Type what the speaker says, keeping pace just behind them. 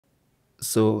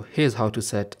So here's how to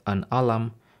set an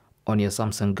alarm on your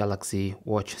Samsung Galaxy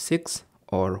Watch 6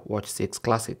 or Watch 6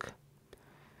 Classic.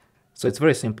 So it's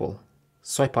very simple.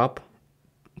 Swipe up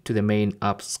to the main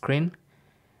app screen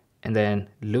and then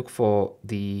look for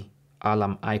the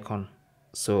alarm icon.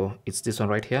 So it's this one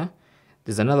right here.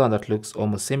 There's another one that looks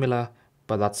almost similar,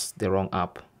 but that's the wrong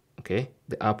app. Okay,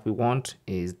 the app we want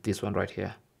is this one right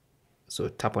here. So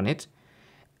tap on it,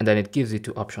 and then it gives you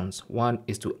two options. One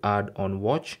is to add on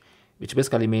watch, which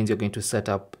basically means you're going to set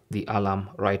up the alarm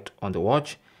right on the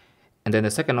watch. And then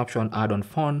the second option, add on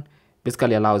phone,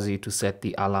 basically allows you to set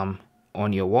the alarm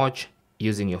on your watch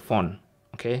using your phone.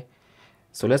 Okay,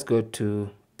 so let's go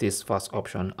to this first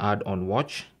option, add on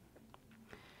watch.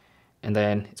 And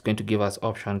then it's going to give us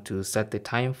option to set the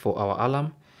time for our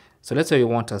alarm. So let's say you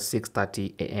want a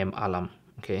 6:30 a.m. alarm.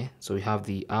 Okay, so we have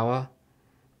the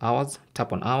hours,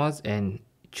 tap on hours and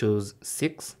choose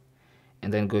 6,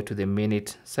 and then go to the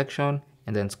minute section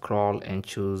and then scroll and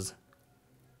choose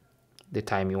the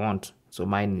time you want. So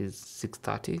mine is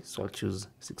 6:30, so I'll choose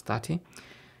 6:30,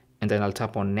 and then I'll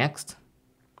tap on next,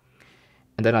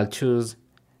 and then I'll choose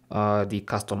the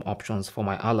custom options for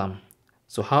my alarm.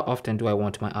 So how often do I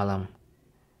want my alarm?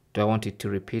 Do I want it to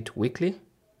repeat weekly?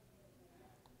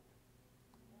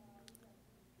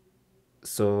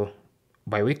 So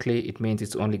bi-weekly, it means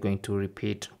it's only going to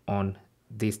repeat on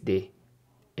this day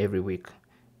every week.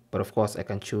 But of course, I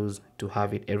can choose to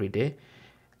have it every day,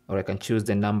 or I can choose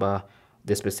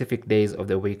the specific days of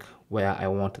the week where I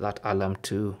want that alarm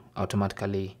to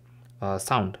automatically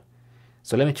sound.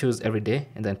 So let me choose every day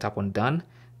and then tap on done.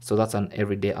 So that's an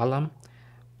everyday alarm.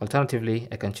 Alternatively,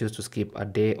 I can choose to skip a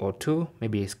day or two,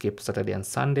 maybe skip Saturday and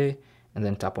Sunday, and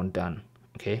then tap on done.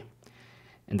 Okay,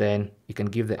 and then you can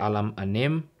give the alarm a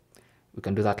name. We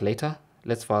can do that later.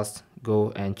 Let's first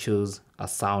go and choose a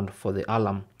sound for the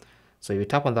alarm. So if you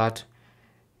tap on that,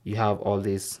 you have all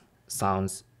these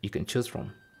sounds you can choose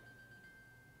from.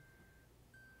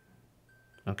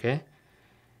 Okay,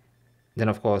 then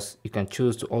of course you can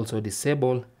choose to also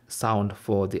disable sound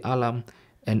for the alarm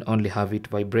and only have it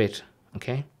vibrate.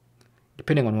 Okay,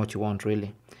 depending on what you want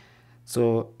really.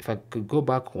 So if I could go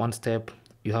back one step,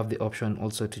 you have the option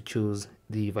also to choose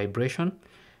the vibration.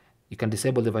 You can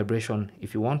disable the vibration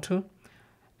if you want to,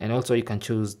 and also you can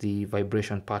choose the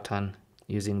vibration pattern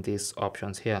using these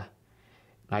options here.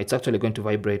 Now it's actually going to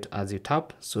vibrate as you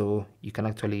tap, so you can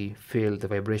actually feel the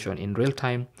vibration in real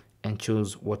time and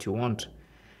choose what you want.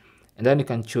 And then you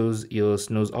can choose your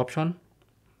snooze option,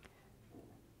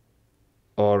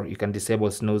 or you can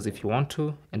disable snooze if you want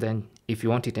to. And then if you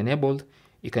want it enabled,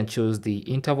 you can choose the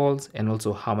intervals and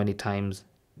also how many times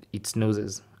it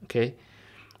snoozes. Okay,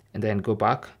 and then go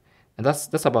back, and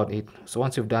that's about it. So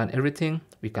once you've done everything,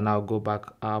 we can now go back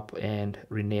up and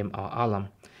rename our alarm.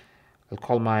 I'll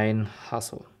call mine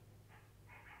Hustle,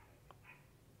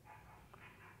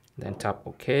 then tap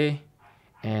OK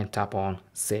and tap on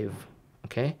save.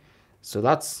 Okay, so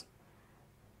that's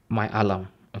my alarm.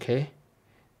 Okay,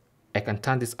 I can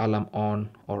turn this alarm on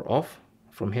or off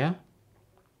from here.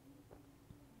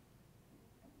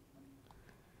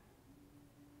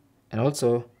 And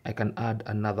also I can add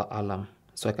another alarm,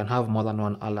 so I can have more than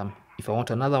one alarm. If I want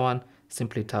another one,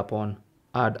 simply tap on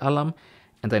add alarm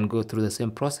and then go through the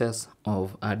same process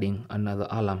of adding another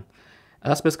alarm.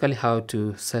 And that's basically how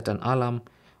to set an alarm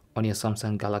on your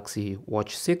Samsung Galaxy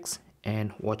Watch 6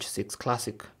 and Watch 6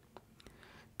 Classic.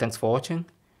 Thanks for watching.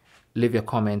 Leave your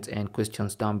comments and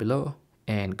questions down below,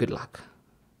 and good luck.